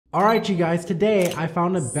All right, you guys, today I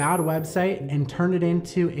found a bad website and turned it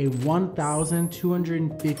into a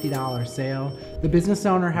 $1,250 sale. The business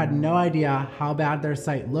owner had no idea how bad their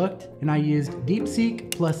site looked, and I used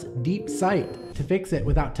DeepSeek plus DeepSite to fix it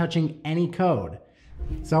without touching any code.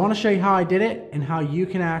 So I want to show you how I did it and how you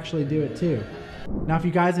can actually do it too. Now, if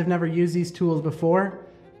you guys have never used these tools before,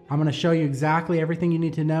 I'm going to show you exactly everything you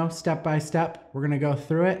need to know step by step. We're going to go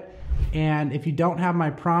through it. And if you don't have my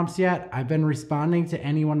prompts yet, I've been responding to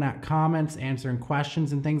anyone that comments, answering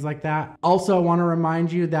questions and things like that. Also, I want to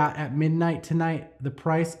remind you that at midnight tonight, the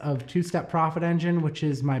price of Two-Step Profit Engine, which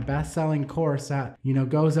is my best-selling course that,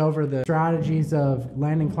 goes over the strategies of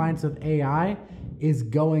landing clients with AI, is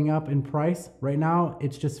going up in price. Right now,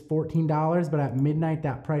 it's just $14, but at midnight,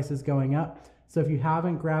 that price is going up. So if you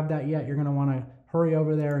haven't grabbed that yet, you're going to want to hurry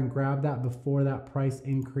over there and grab that before that price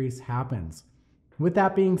increase happens. With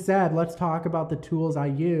that being said, let's talk about the tools I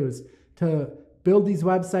use to build these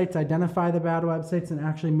websites, identify the bad websites, and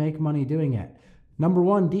actually make money doing it. Number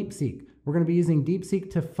one, DeepSeek. We're going to be using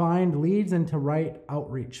DeepSeek to find leads and to write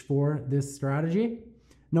outreach for this strategy.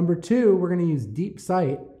 Number two, we're going to use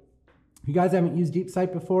DeepSite. If you guys haven't used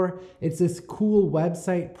DeepSite before, it's this cool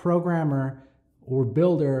website programmer or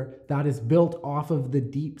builder that is built off of the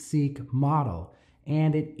DeepSeek model.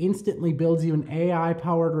 And it instantly builds you an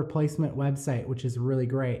AI-powered replacement website, which is really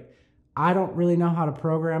great. I don't really know how to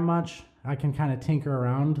program much. I can kind of tinker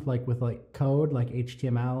around with code, like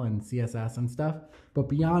HTML and CSS and stuff. But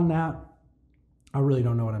beyond that, I really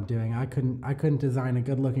don't know what I'm doing. I couldn't design a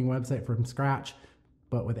good-looking website from scratch,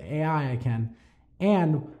 but with AI I can.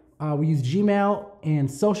 And we use Gmail and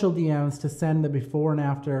social DMs to send the before and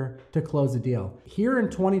after to close a deal. Here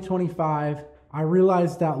in 2025, I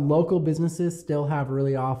realized that local businesses still have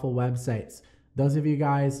really awful websites. Those of you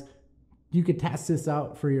guys, you could test this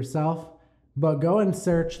out for yourself, but go and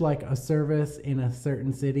search a service in a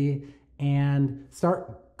certain city and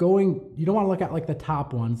start going. You don't want to look at the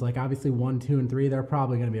top ones, obviously 1, 2, and 3, they're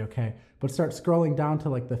probably going to be okay, but start scrolling down to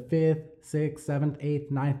the 5th, 6th, 7th, 8th,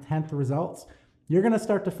 9th, 10th results. You're going to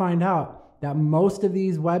start to find out that most of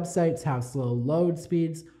these websites have slow load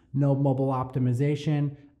speeds, no mobile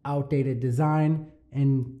optimization, outdated design,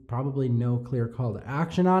 and probably no clear call to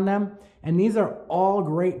action on them. And these are all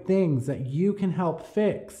great things that you can help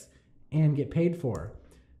fix and get paid for.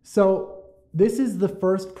 So this is the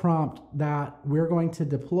first prompt that we're going to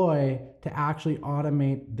deploy to actually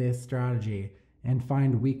automate this strategy and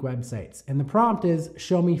find weak websites. And the prompt is,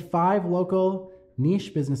 show me 5 local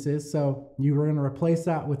niche businesses. So you were going to replace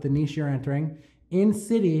that with the niche you're entering in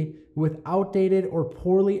city with outdated or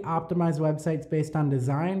poorly optimized websites based on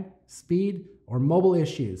design, speed, or mobile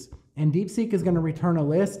issues. And DeepSeek is going to return a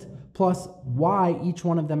list plus why each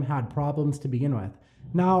one of them had problems to begin with.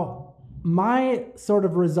 Now, my sort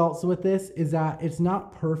of results with this is that it's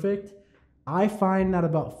not perfect. I find that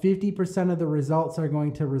about 50% of the results are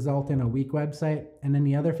going to result in a weak website, and then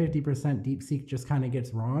the other 50% DeepSeek just kind of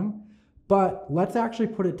gets wrong. But let's actually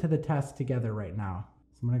put it to the test together right now.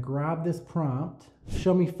 I'm going to grab this prompt.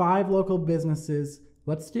 Show me 5 local businesses.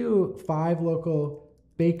 Let's do 5 local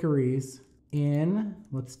bakeries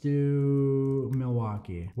let's do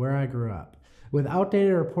Milwaukee, where I grew up, with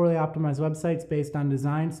outdated or poorly optimized websites based on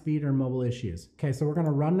design, speed, or mobile issues. Okay, so we're going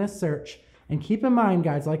to run this search. And keep in mind,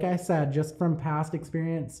 guys, like I said, just from past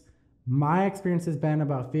experience, my experience has been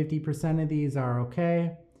about 50% of these are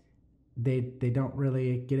okay. They don't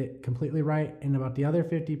really get it completely right, and about the other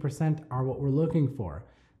 50% are what we're looking for.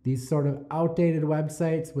 These sort of outdated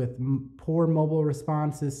websites with poor mobile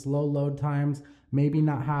responses, slow load times, maybe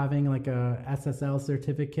not having a SSL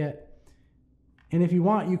certificate. And if you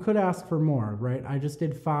want, you could ask for more, right? I just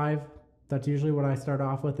did 5. That's usually what I start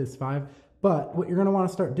off with, is 5. But what you're going to want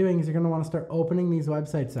to start doing is you're going to want to start opening these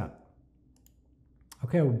websites up.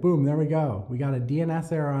 Okay, well, boom, there we go. We got a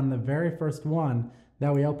DNS error on the very first one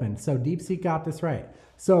that we opened. So DeepSeek got this right.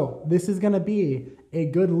 So this is going to be a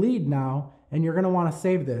good lead now, and you're going to want to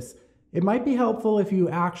save this. It might be helpful if you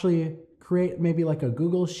actually create maybe a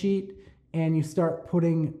Google sheet and you start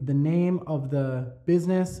putting the name of the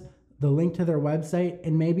business, the link to their website,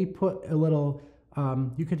 and maybe put a little,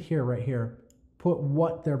 you could hear right here, put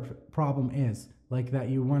what their problem is. That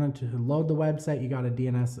you wanted to load the website, you got a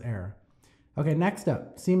DNS error. Okay, next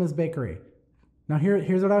up, Seema's Bakery. Now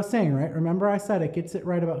here's what I was saying, right? Remember I said it gets it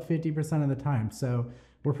right about 50% of the time. So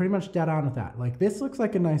we're pretty much dead on with that. This looks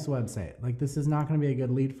like a nice website. This is not going to be a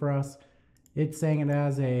good lead for us. It's saying it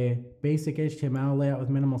has a basic HTML layout with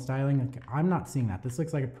minimal styling. I'm not seeing that. This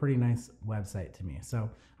looks like a pretty nice website to me. So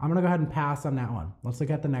I'm going to go ahead and pass on that one. Let's look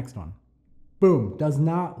at the next one. Boom, does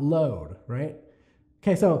not load, right?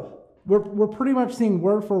 Okay, so we're pretty much seeing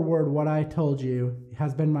word for word what I told you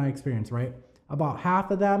has been my experience, right? About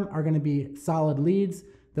half of them are going to be solid leads.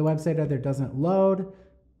 The website either doesn't load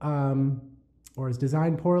or is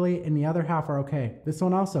designed poorly, and the other half are okay. This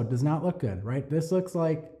one also does not look good, right? This looks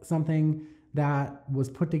like something that was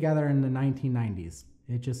put together in the 1990s.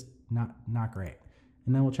 It just not great.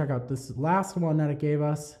 And then we'll check out this last one that it gave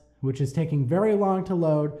us, which is taking very long to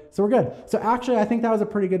load. So we're good. So actually, I think that was a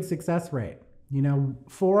pretty good success rate.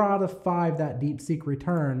 4 out of 5 that DeepSeek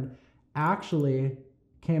returned actually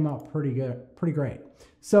came out pretty good, pretty great.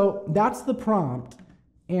 So that's the prompt.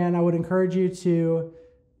 And I would encourage you to,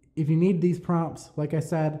 if you need these prompts, like I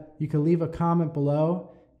said, you can leave a comment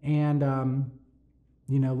below and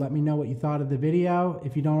let me know what you thought of the video.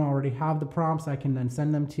 If you don't already have the prompts, I can then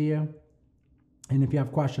send them to you. And if you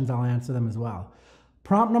have questions, I'll answer them as well.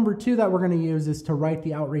 Prompt number 2 that we're going to use is to write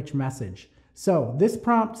the outreach message. So this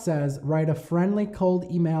prompt says, write a friendly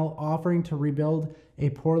cold email offering to rebuild a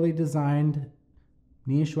poorly designed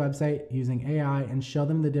niche website using AI and show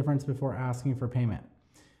them the difference before asking for payment.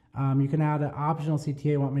 You can add an optional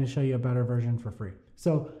CTA, want me to show you a better version for free.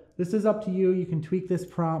 So this is up to you. You can tweak this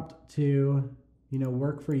prompt to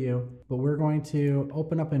work for you, but we're going to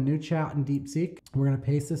open up a new chat in DeepSeek. We're going to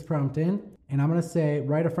paste this prompt in, and I'm going to say,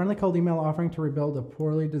 write a friendly cold email offering to rebuild a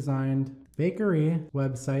poorly designed bakery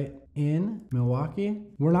website in Milwaukee.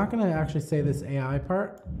 We're not going to actually say this AI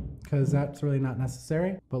part because that's really not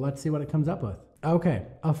necessary, but let's see what it comes up with. Okay,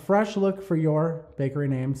 a fresh look for your bakery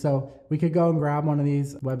name. So we could go and grab one of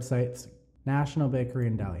these websites, National Bakery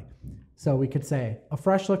and Deli. So we could say, a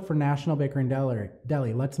fresh look for National Bakery and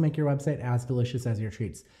Deli. Let's make your website as delicious as your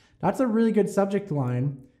treats. That's a really good subject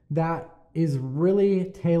line that is really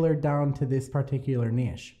tailored down to this particular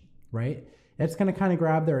niche, right? It's going to kind of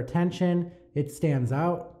grab their attention. It stands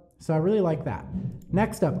out. So I really like that.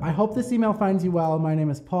 Next up, I hope this email finds you well. My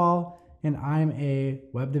name is Paul, and I'm a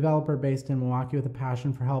web developer based in Milwaukee with a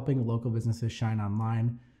passion for helping local businesses shine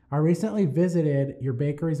online. I recently visited your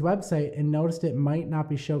bakery's website and noticed it might not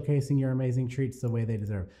be showcasing your amazing treats the way they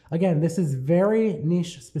deserve. Again, this is very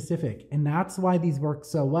niche specific, and that's why these work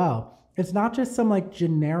so well. It's not just some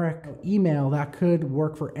generic email that could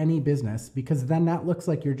work for any business, because then that looks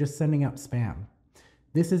like you're just sending out spam.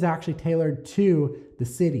 This is actually tailored to the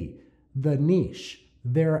city, the niche,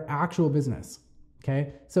 their actual business.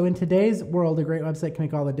 Okay, so in today's world, a great website can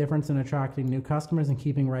make all the difference in attracting new customers and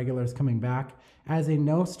keeping regulars coming back. As a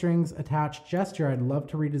no strings attached gesture, I'd love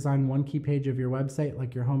to redesign one key page of your website,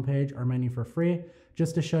 like your homepage or menu, for free,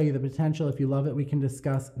 just to show you the potential. If you love it, we can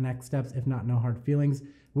discuss next steps. If not, no hard feelings.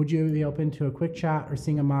 Would you be open to a quick chat or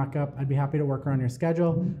seeing a mock-up? I'd be happy to work around your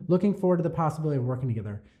schedule. Looking forward to the possibility of working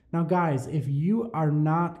together. Now, guys, if you are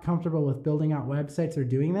not comfortable with building out websites or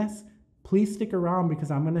doing this, please stick around,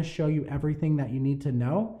 because I'm going to show you everything that you need to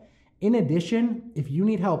know. In addition, if you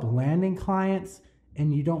need help landing clients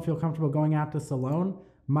and you don't feel comfortable going at this alone,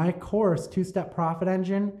 my course, Two-Step Profit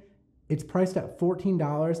Engine, it's priced at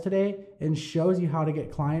 $14 today and shows you how to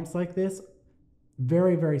get clients like this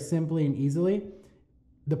very, very simply and easily.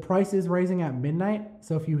 The price is raising at midnight,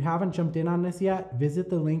 so if you haven't jumped in on this yet, visit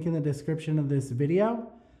the link in the description of this video.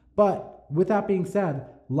 But with that being said,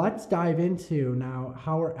 let's dive into now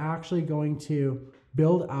how we're actually going to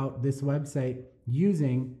build out this website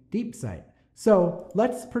using DeepSite. So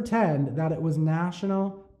let's pretend that it was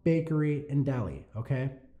National Bakery and Deli,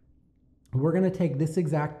 okay? We're gonna take this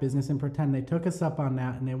exact business and pretend they took us up on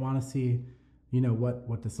that and they wanna see,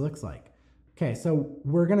 what this looks like. Okay, so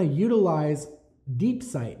we're gonna utilize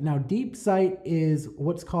DeepSite. Now, DeepSite is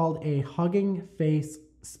what's called a Hugging Face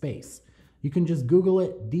space. You can just Google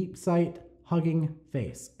it, DeepSite Hugging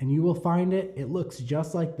Face, and you will find it. It looks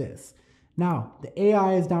just like this. Now, the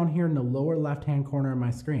AI is down here in the lower left-hand corner of my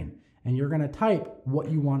screen, and you're gonna type what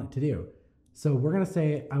you want it to do. So we're gonna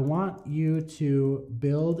say, I want you to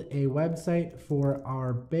build a website for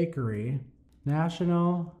our bakery,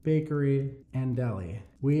 National Bakery and Deli.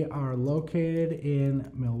 We are located in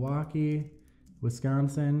Milwaukee,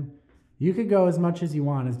 Wisconsin. You could go as much as you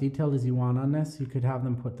want, as detailed as you want on this. You could have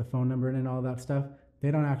them put the phone number in and all that stuff.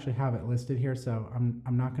 They don't actually have it listed here, so I'm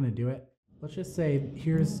not gonna do it. Let's just say,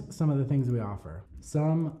 here's some of the things we offer.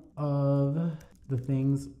 Some of the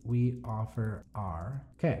things we offer are,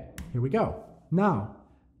 okay, here we go. Now,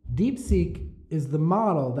 DeepSeek is the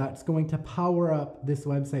model that's going to power up this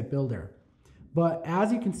website builder. But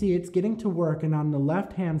as you can see, it's getting to work, and on the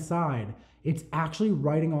left-hand side, it's actually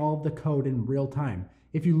writing all of the code in real time.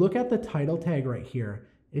 If you look at the title tag right here,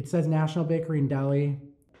 it says National Bakery and Deli.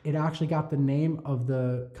 It actually got the name of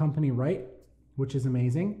the company right, which is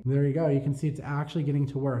amazing. There you go. You can see it's actually getting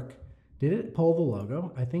to work Did it pull the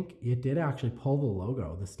logo? I think it did actually pull the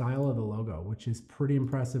logo, the style of the logo, which is pretty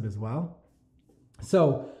impressive as well.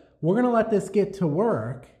 So we're gonna let this get to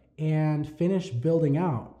work and finish building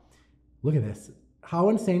out. Look at this. How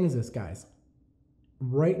insane is this, guys?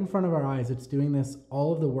 Right in front of our eyes, it's doing this,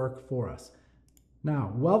 all of the work for us.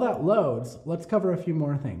 Now, while that loads, let's cover a few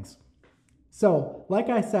more things. So, like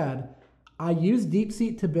I said, I used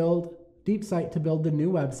DeepSeek to build the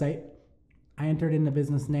new website. I entered in the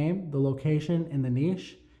business name, the location, and the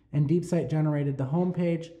niche, and DeepSite generated the home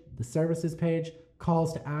page, the services page,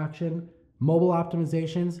 calls to action, mobile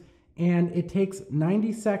optimizations, and it takes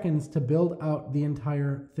 90 seconds to build out the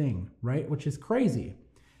entire thing, right? Which is crazy.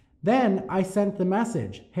 Then I sent the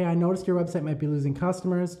message, hey, I noticed your website might be losing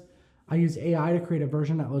customers. I used AI to create a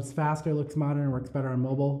version that loads faster, looks modern, and works better on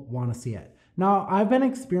mobile. Want to see it? Now, I've been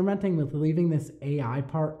experimenting with leaving this AI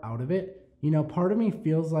part out of it. You know, part of me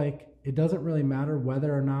feels like it doesn't really matter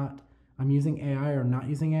whether or not I'm using AI or not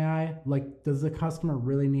using AI. Like, does the customer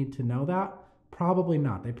really need to know that? Probably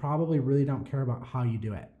not. They probably really don't care about how you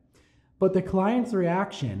do it. But the client's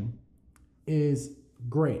reaction is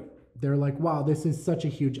great. They're like, wow, this is such a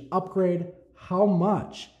huge upgrade. How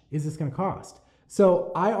much is this going to cost?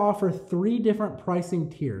 So I offer 3 different pricing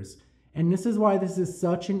tiers. And this is why this is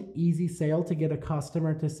such an easy sale to get a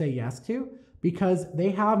customer to say yes to, because they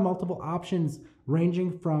have multiple options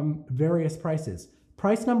ranging from various prices.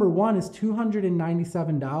 Price number 1 is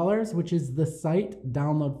 $297, which is the site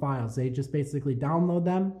download files. They just basically download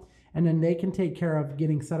them, and then they can take care of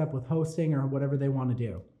getting set up with hosting or whatever they want to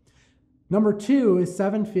do. Number 2 is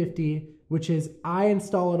 $750, which is I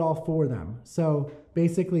install it all for them. So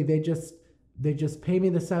basically they just pay me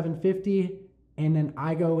the $750, and then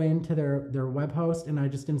I go into their web host and I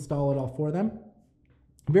just install it all for them.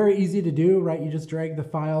 Very easy to do, right? You just drag the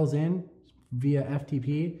files in via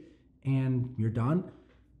FTP and you're done.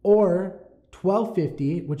 Or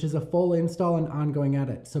 $1250, which is a full install and ongoing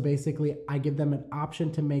edit. So basically I give them an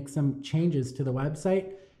option to make some changes to the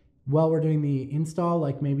website while we're doing the install.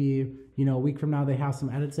 Like maybe, you know, a week from now they have some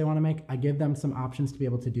edits they want to make. I give them some options to be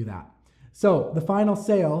able to do that. So the final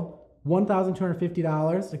sale,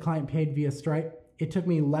 $1,250, the client paid via Stripe. It took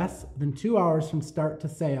me less than 2 hours from start to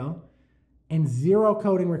sale and 0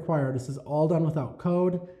 coding required. This is all done without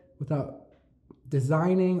code, without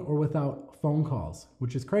designing, or without phone calls,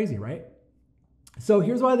 which is crazy, right? So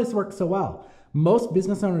here's why this works so well. Most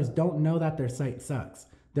business owners don't know that their site sucks.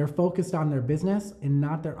 They're focused on their business and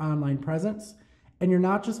not their online presence. And you're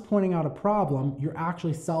not just pointing out a problem, you're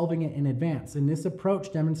actually solving it in advance. And this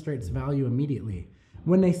approach demonstrates value immediately.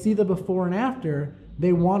 When they see the before and after,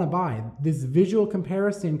 they want to buy. This visual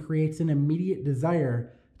comparison creates an immediate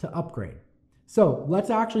desire to upgrade. So let's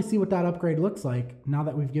actually see what that upgrade looks like now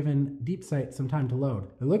that we've given DeepSite some time to load.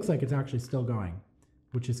 It looks like it's actually still going,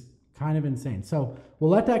 which is kind of insane. So we'll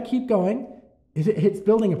let that keep going. It's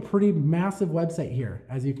building a pretty massive website here,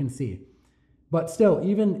 as you can see. But still,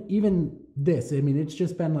 even this, I mean, it's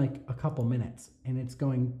just been like a couple minutes and it's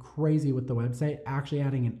going crazy with the website, actually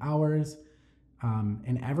adding in hours,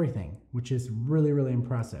 and everything, which is really, really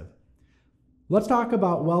impressive. Let's talk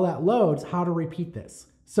about, while that loads, how to repeat this.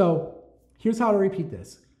 So here's how to repeat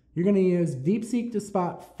this. You're going to use DeepSeek to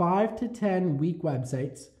spot 5 to 10 weak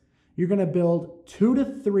websites. You're going to build 2 to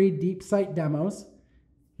 3 DeepSite demos.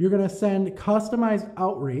 You're going to send customized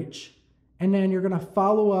outreach, and then you're going to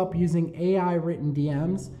follow up using AI written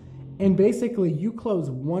DMs. And basically you close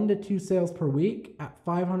 1 to 2 sales per week at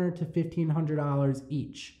 $500 to $1,500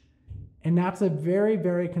 each. And that's a very,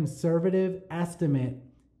 very conservative estimate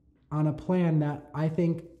on a plan that I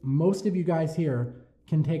think most of you guys here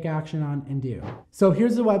can take action on and do. So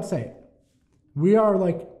here's the website. We are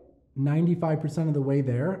like 95% of the way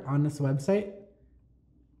there on this website.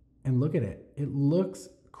 And look at it. It looks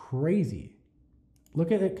crazy.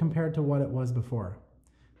 Look at it compared to what it was before.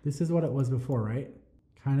 This is what it was before, right?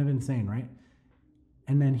 Kind of insane, right?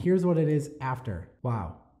 And then here's what it is after.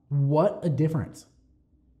 Wow. What a difference.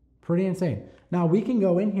 Pretty insane. Now we can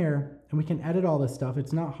go in here and we can edit all this stuff.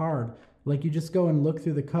 It's not hard. Like you just go and look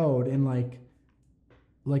through the code and like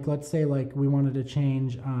let's say like we wanted to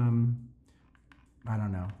change, I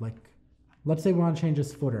don't know, like let's say we want to change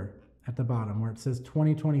this footer at the bottom where it says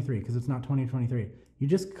 2023 because it's not 2023. You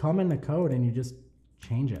just come in the code and you just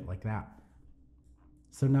change it like that.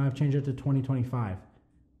 So now I've changed it to 2025.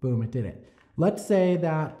 Boom, it did it. Let's say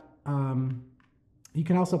that you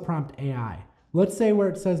can also prompt AI. Let's say where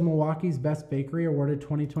it says Milwaukee's Best Bakery awarded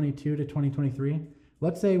 2022 to 2023.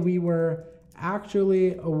 Let's say we were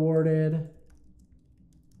actually awarded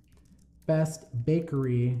Best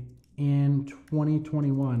Bakery in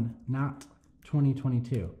 2021, not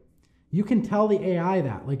 2022. You can tell the AI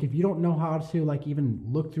that, like, if you don't know how to like even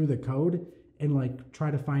look through the code and like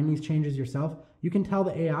try to find these changes yourself, you can tell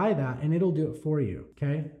the AI that and it'll do it for you,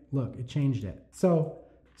 okay? Look, it changed it. So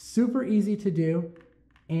super easy to do.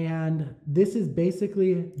 And this is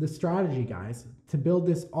basically the strategy, guys, to build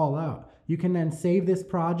this all out. You can then save this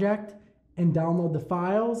project and download the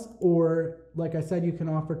files, or like I said, you can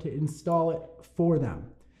offer to install it for them.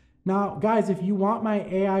 Now, guys, if you want my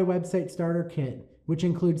AI website starter kit, which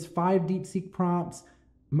includes 5 DeepSeek prompts,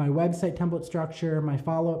 my website template structure, my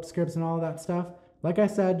follow-up scripts and all of that stuff, like I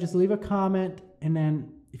said, just leave a comment, and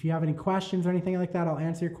then if you have any questions or anything like that, I'll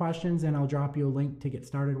answer your questions and I'll drop you a link to get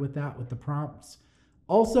started with that, with the prompts.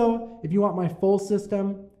 Also, if you want my full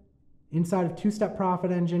system inside of TwoStep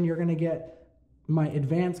Profit Engine, you're gonna get my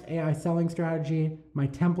advanced AI selling strategy, my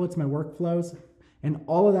templates, my workflows, and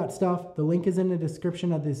all of that stuff. The link is in the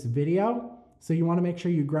description of this video. So you wanna make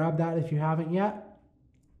sure you grab that if you haven't yet.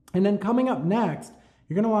 And then coming up next,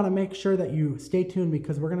 you're gonna wanna make sure that you stay tuned,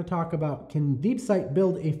 because we're gonna talk about, can DeepSite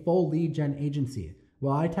build a full lead gen agency?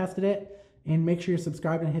 Well, I tested it, and make sure you're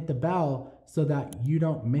subscribed and hit the bell so that you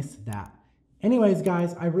don't miss that. Anyways,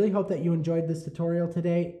 guys, I really hope that you enjoyed this tutorial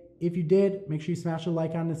today. If you did, make sure you smash a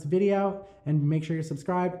like on this video and make sure you're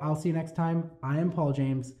subscribed. I'll see you next time. I am Paul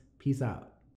James. Peace out.